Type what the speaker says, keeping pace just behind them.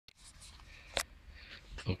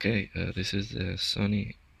Okay, this is the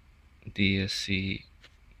Sony DSC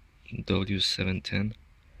W710.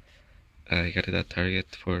 I got it at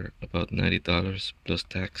Target for about $90 plus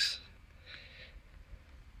tax.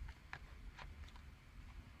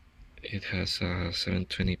 It has a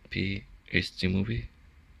 720p HD movie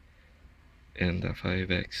and a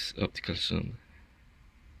 5x optical zoom.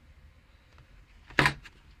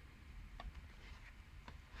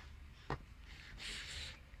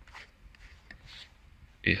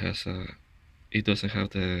 It doesn't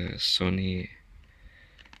have the Sony,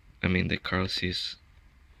 the Carl Zeiss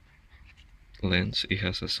lens. It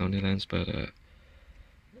has a Sony lens, but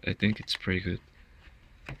I think it's pretty good.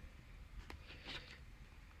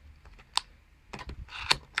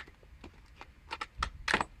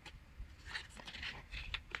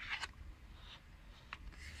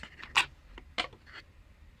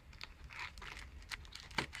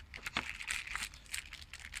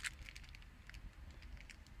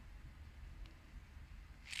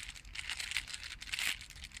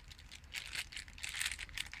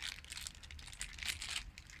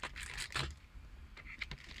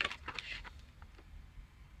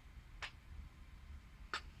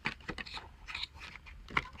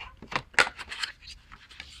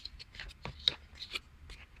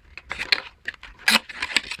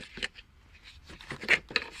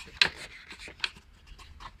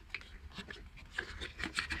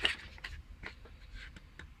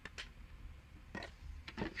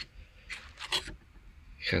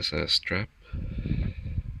 It has a strap.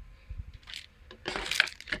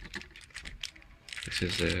 This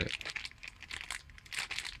is the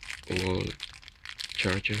wall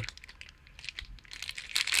charger.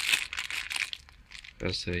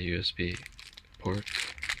 That's the USB port.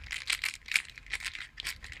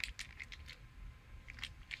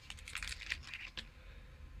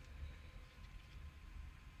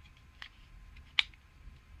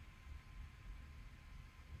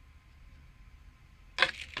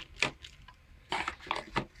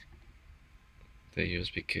 The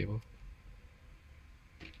USB cable.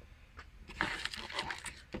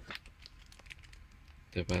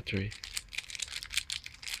 The battery.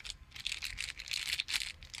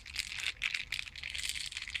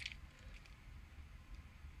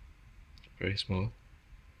 Very small.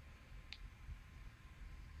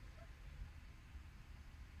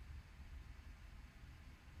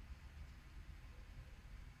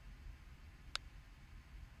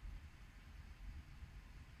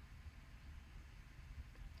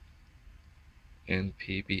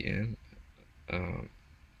 NPBN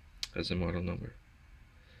as a model number,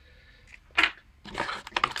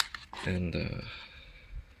 and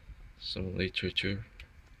some literature.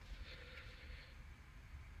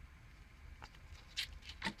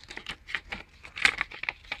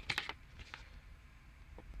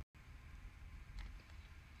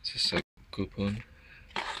 This is a coupon,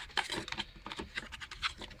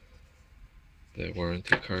 the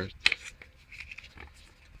warranty card,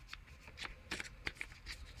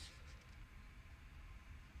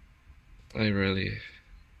 I rarely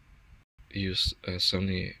use a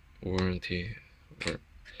Sony warranty, or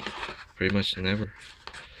pretty much never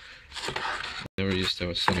used a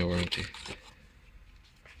Sony warranty.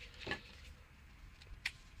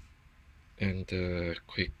 And the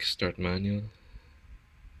quick start manual,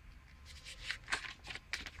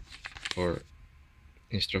 or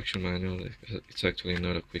instruction manual. It's actually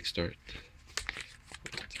not a quick start.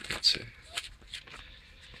 Let's see.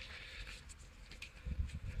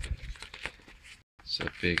 It's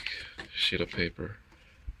a big sheet of paper.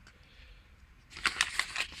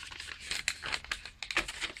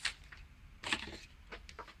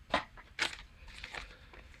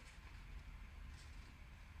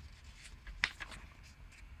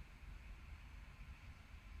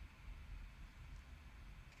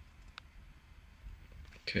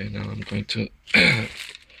 Okay, now I'm going to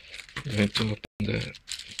open the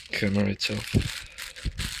camera itself.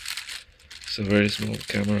 It's a very small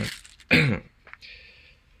camera.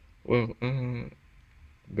 Well,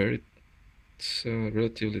 it's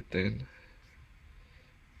relatively thin.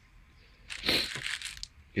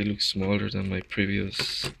 It looks smaller than my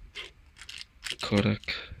previous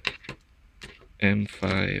Kodak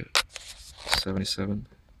M577.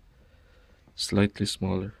 Slightly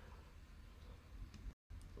smaller.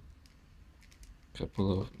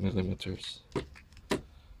 Couple of millimeters.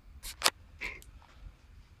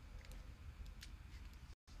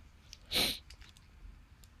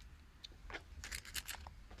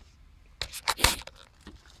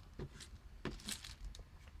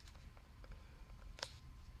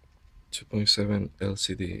 .7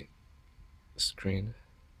 LCD screen.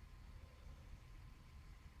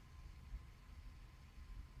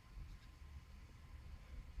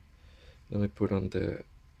 Let me put on the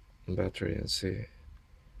battery and see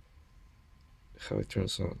how it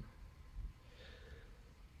turns on.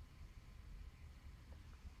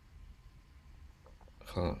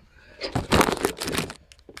 Hold on.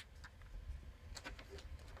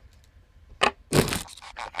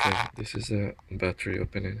 Okay, this is a battery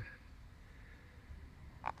opening.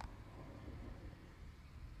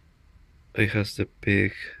 It has the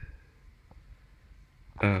big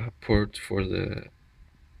port for the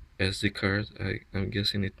SD card. I'm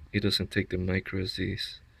guessing it doesn't take the micro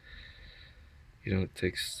SDs. It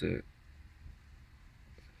takes the.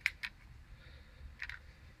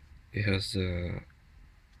 It has the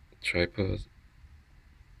tripod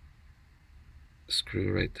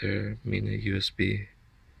screw right there, mini USB.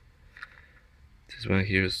 This one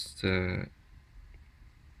here is the.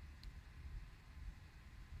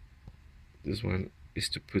 This one is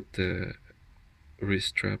to put the wrist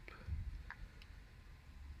strap.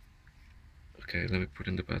 Okay, let me put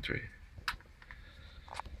in the battery.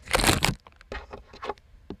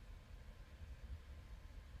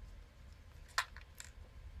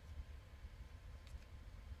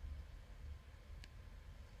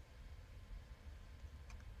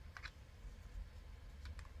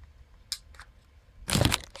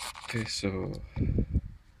 Okay, so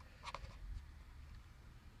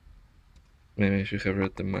maybe I should have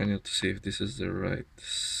read the manual to see if this is the right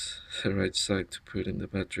side to put in the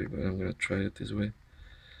battery, but I'm gonna try it this way.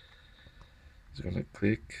 It's gonna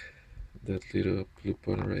click that little blue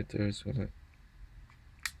button right there. It's gonna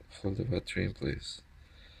hold the battery in place.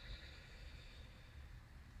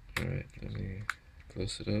 Alright, let me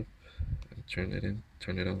close it up and turn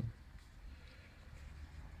it on.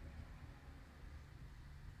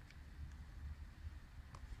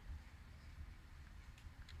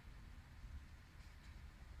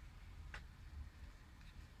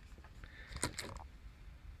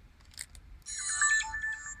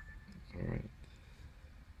 Alright.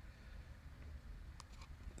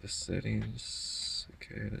 The settings.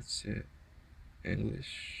 Okay, that's it.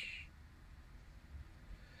 English.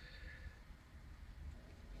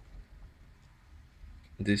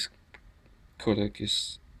 This codec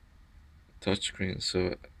is touchscreen,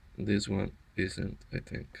 so this one isn't, I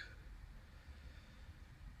think.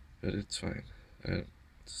 But it's fine.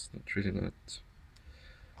 It's really not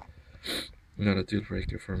a deal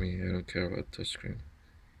breaker for me. I don't care about touchscreen.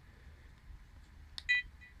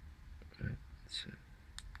 Right, that's it.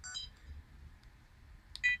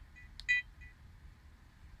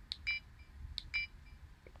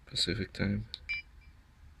 Pacific time.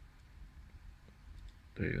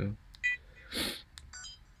 There you go.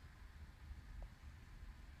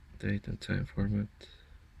 Date and time format.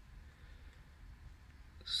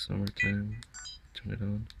 Summertime. Turn it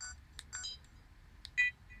on.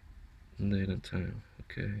 Date and time.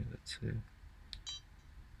 Okay, that's it.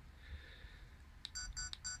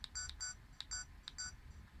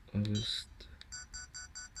 August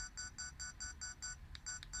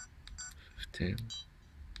 15.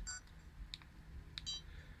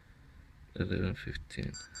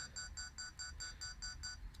 11:15.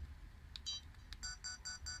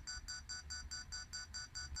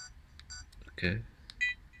 Okay.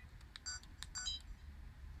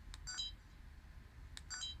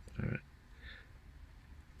 Alright.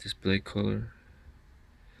 Display color.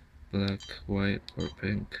 Black, white, or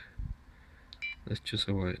pink. Let's choose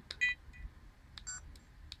a white.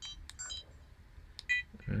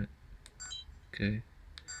 Alright. Okay.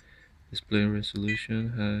 Display resolution,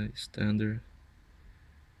 high, standard.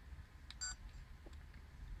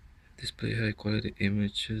 Display high quality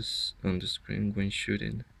images on the screen when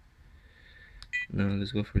shooting. Now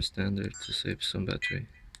let's go for standard to save some battery.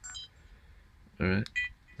 Alright,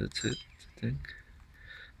 that's it, I think.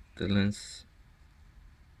 The lens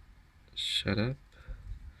shut up.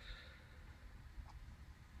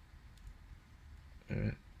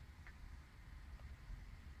 Alright.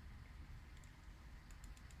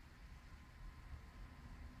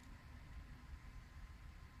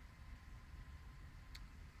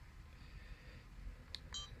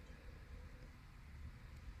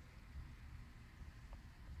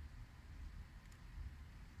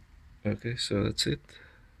 Okay, so that's it.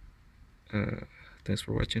 Thanks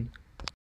for watching.